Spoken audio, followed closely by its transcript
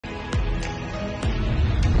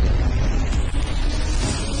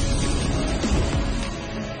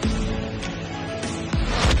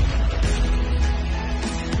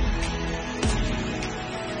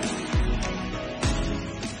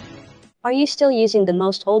Are you still using the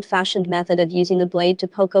most old-fashioned method of using the blade to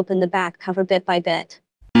poke open the back cover bit by bit?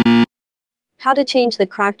 How to change the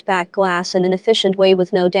cracked back glass in an efficient way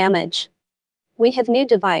with no damage? We have new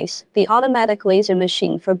device, the automatic laser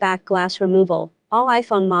machine for back glass removal. All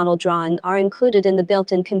iPhone model drawing are included in the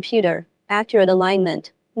built-in computer. Accurate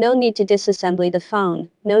alignment. No need to disassembly the phone.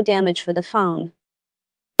 No damage for the phone.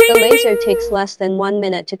 The laser takes less than 1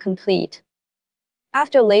 minute to complete.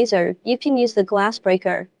 After laser, you can use the glass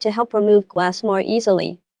breaker to help remove glass more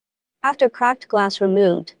easily. After cracked glass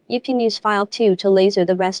removed, you can use file 2 to laser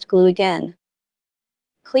the rest glue again.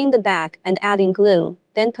 Clean the back and adding glue,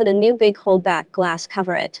 then put a new big hole back glass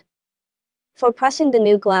cover it. For pressing the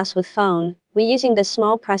new glass with phone, we using the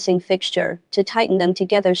small pressing fixture to tighten them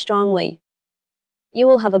together strongly. You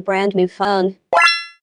will have a brand new phone.